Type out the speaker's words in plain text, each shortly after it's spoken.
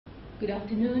Good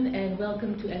afternoon and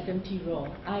welcome to FMT Raw.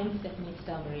 I'm Stephanie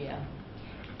Maria.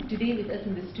 Today with us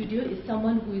in the studio is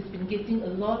someone who has been getting a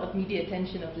lot of media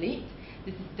attention of late.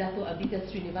 This is Dato' Ambiga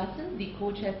Srinivasan, the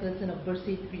co-chairperson of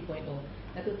Bersih 3.0.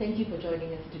 Dato', thank you for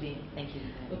joining us today. Thank you.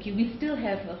 Okay, we still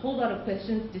have a whole lot of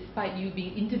questions despite you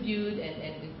being interviewed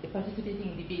and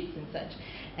participating in debates and such.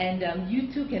 And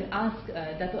you too can ask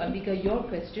Dato' Ambiga your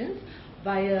questions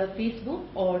via Facebook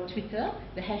or Twitter.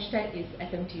 The hashtag is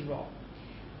FMT Raw.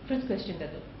 First question,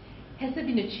 Dato'. Has there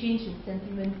been a change in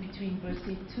sentiment between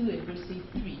Bersih 2 and Bersih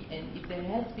 3? And if there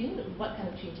has been, what kind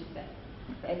of change is that?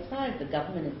 As far as the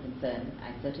government is concerned,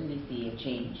 I certainly see a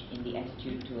change in the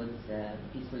attitude towards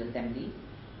peaceful assemblies.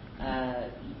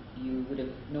 You would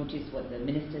have noticed what the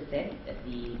minister said, that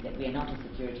we are not a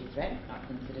security threat, not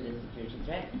considered a security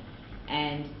threat,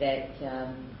 and that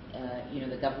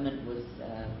the government was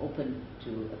open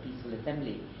to a peaceful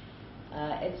assembly.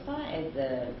 As far as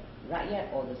the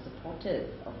Rakyat or the supporters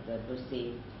of the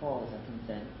Bersih cause are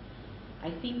concerned, I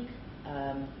think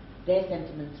their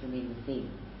sentiments remain the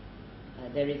same.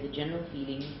 There is a general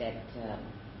feeling that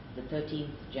the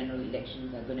 13th general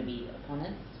elections are going to be upon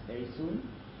us very soon,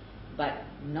 but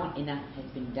not enough has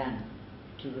been done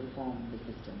to reform the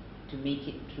system, to make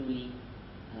it truly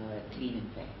clean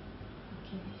and fair.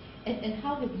 Okay. And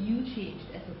how have you changed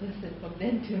as a person from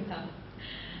then to now?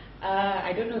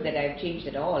 I don't know that I've changed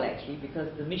at all, actually, because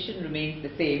the mission remains the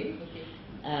same.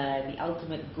 Okay. The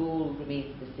ultimate goal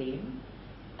remains the same.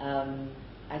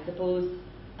 I suppose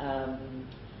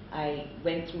I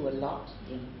went through a lot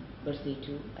in Bersih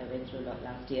 2. I went through a lot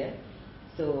last year.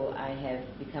 So I have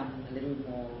become a little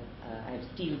more, I have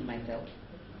steeled myself.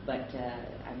 But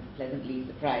I'm pleasantly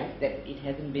surprised that it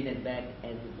hasn't been as bad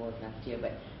as it was last year.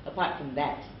 But apart from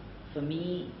that, for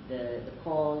me, the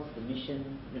cause, the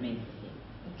mission remains the same.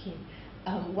 Okay.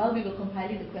 While we were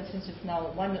compiling the questions just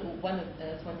now, one of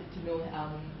us wanted to know,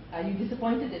 are you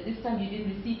disappointed that this time you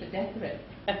didn't receive a death threat?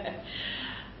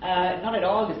 Not at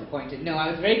all disappointed. No,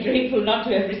 I was very grateful not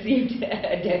to have received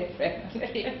a death threat.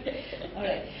 Okay. All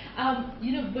right.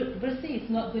 Bersih is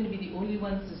not going to be the only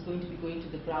ones who's going to be going to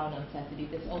the ground on Saturday.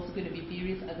 There's also going to be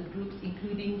various other groups,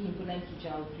 including Himpunan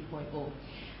Hijau 3.0.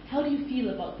 How do you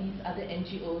feel about these other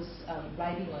NGOs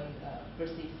riding on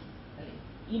Bersih's?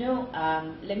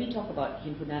 Let me talk about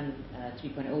Himpunan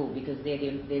 3.0 because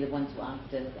they're the ones who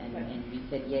asked us and we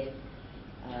said yes.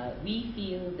 We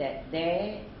feel that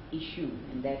their issue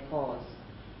and their cause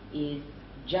is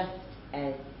just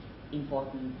as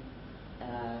important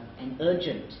and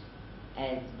urgent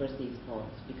as Bersih's cause,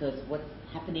 because what's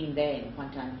happening there in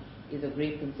Kuantan is of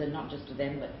grave concern not just to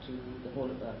them but to the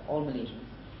whole of all Malaysians.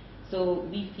 So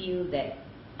we feel that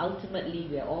ultimately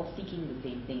we are all seeking the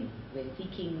same thing. We're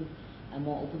seeking a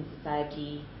more open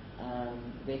society,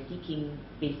 we're seeking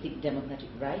basic democratic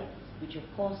rights, which of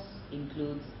course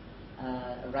includes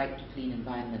a right to clean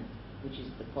environment, which is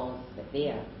the cause that they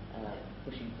are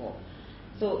pushing for.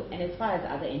 So, and as far as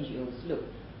other NGOs, look,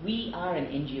 we are an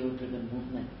NGO-driven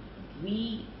movement.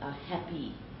 We are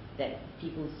happy that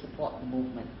people support the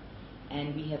movement,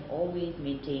 and we have always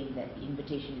maintained that the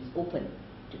invitation is open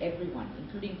to everyone,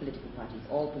 including political parties,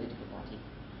 all political parties,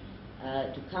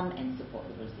 to come and support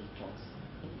the Bersih cause.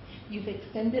 You've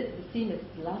extended, the same as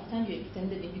the last time, you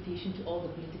extended invitation to all the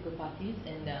political parties,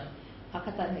 and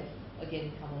Pakatan has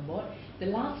again come on board. The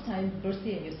last time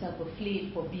Bersih and yourself were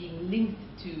flayed for being linked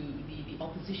to the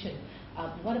opposition.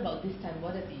 What about this time?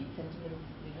 What are the sentiments?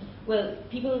 Well,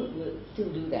 people will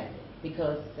still do that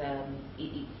because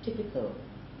it's typical.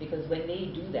 Because when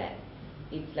they do that,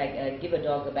 it's like give a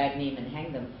dog a bad name and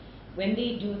hang them. When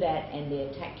they do that and they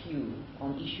attack you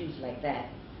on issues like that,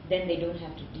 then they don't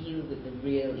have to deal with the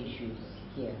real issues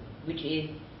here, which is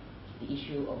the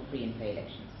issue of free and fair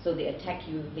elections. So they attack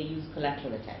you, they use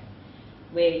collateral attack.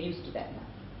 We're used to that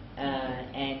now.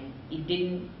 And it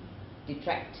didn't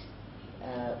detract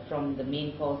from the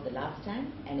main cause the last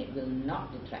time, and it will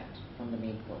not detract from the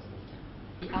main cause this time.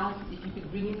 We asked if you could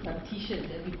bring in some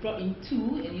t-shirts, and we brought in 2,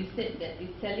 and you said that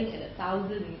it's selling at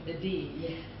 1,000 a day.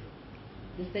 Yes.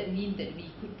 Does that mean that we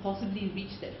could possibly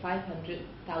reach that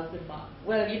 500,000 mark?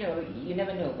 Well, you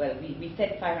never know. Well, we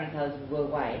said 500,000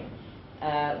 worldwide.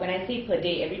 When I say per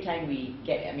day, every time we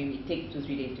get, it takes 2-3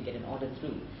 days to get an order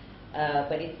through.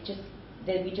 But it's just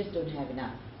that we just don't have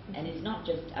enough. And it's not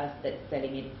just us that's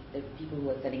selling it, the people who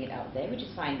are selling it out there, which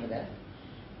is fine with us.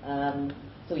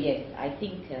 So yes, I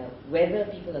think whether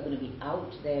people are going to be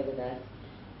out there with us,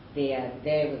 they are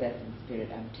there with us in spirit.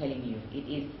 I'm telling you, it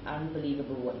is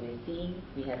unbelievable what we're seeing.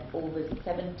 We have over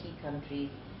 70 countries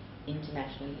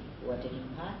internationally who are taking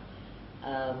part,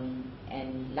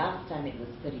 and last time it was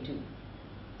 32.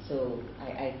 So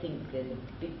I think there's a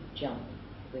big jump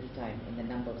this time in the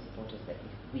number of supporters that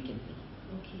we can see.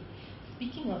 Okay.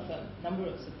 Speaking of number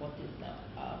of supporters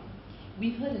now,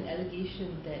 we've heard an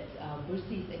allegation that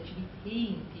Bersih is actually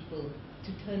paying people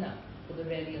to turn up for the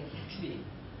rally on Saturday.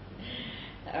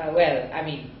 Well, I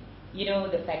mean, you know,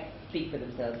 the facts speak for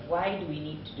themselves. Why do we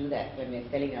need to do that when we're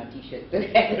selling our t-shirts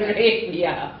at the rate we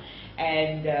are?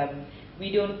 And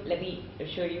we don't, let me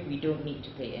assure you, we don't need to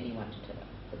pay anyone to turn up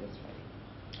for this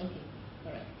rally. Okay,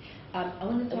 all right. I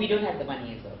want to we don't have the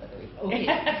money as well, by the way.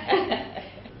 Okay.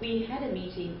 We had a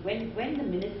meeting when the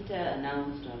minister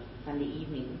announced on Sunday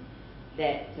evening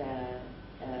that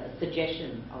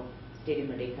suggestion of Stadium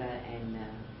Merdeka and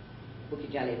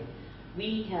Bukit Jalil.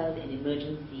 We held an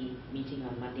emergency meeting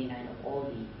on Monday night of all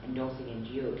the endorsing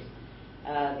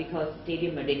NGOs because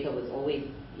Stadium Merdeka was always,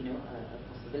 you know,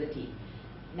 a possibility.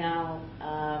 Now,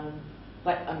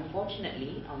 but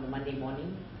unfortunately, on the Monday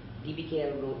morning,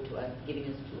 DBKL wrote to us giving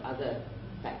us 2 other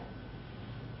sites.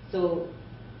 So,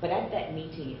 but at that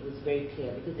meeting it was very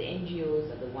clear because the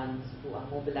NGOs are the ones who are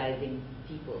mobilizing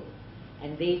people,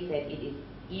 and they said it is,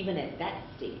 even at that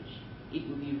stage, it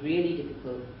would be really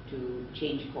difficult to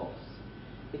change course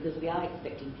because we are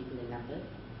expecting people in numbers,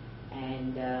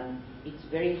 and it's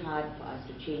very hard for us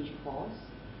to change course.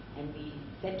 And we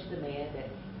said to the mayor that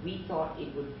we thought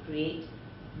it would create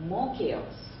more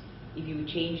chaos if you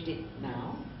changed it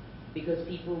now, because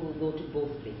people will go to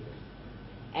both places,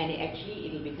 and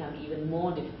it will become even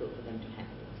more difficult for them to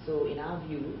handle. So in our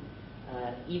view,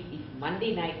 if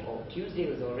Monday night or Tuesday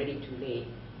was already too late,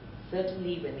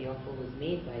 certainly when the offer was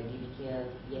made by DBKL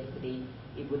yesterday,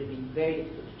 it would have been very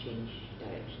difficult to change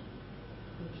direction.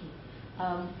 Okay.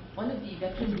 One of the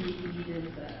veteran DAP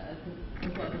leaders,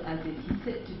 Tunku Abdul Aziz, he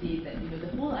said today that, you know,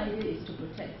 the whole idea is to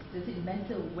protest. Does it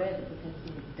matter where the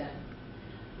protesting is done?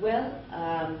 Well,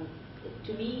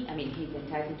 to me, I mean, he's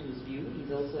entitled to his view.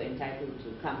 He's also entitled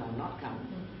to come or not come.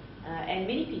 And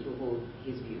many people hold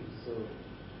his views, so,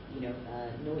 you know,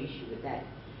 no issue with that.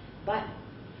 But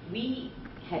we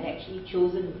had actually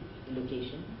chosen the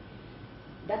location.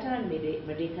 Dataran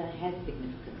Merdeka has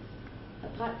significance.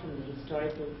 Apart from the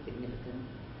historical significance,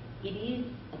 it is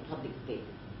a public space,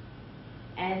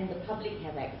 and the public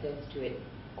have access to it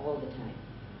all the time.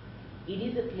 It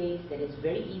is a place that is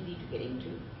very easy to get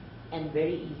into and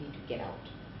very easy to get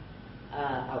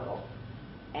out of.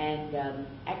 And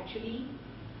actually,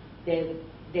 there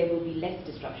will be less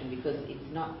disruption because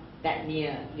it's not that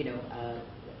near, you know,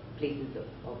 places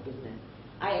of business.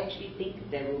 I actually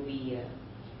think there will be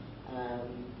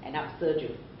an upsurge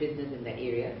of business in that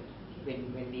area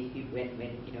when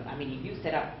you know, I mean, if you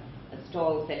set up a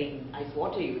stall selling ice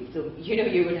water, you would still, you know,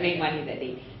 you would make money that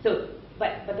day. So,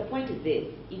 but the point is this: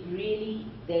 it really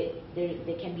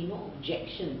there can be no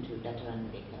objection to Dataran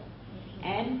Merdeka,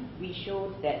 and we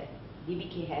showed that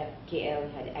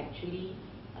DBKL had actually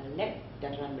left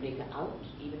Dataran Merdeka out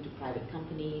even to private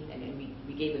companies, and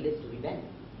we gave a list of events.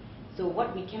 So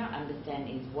what we cannot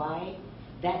understand is why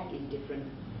that is different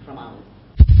from ours.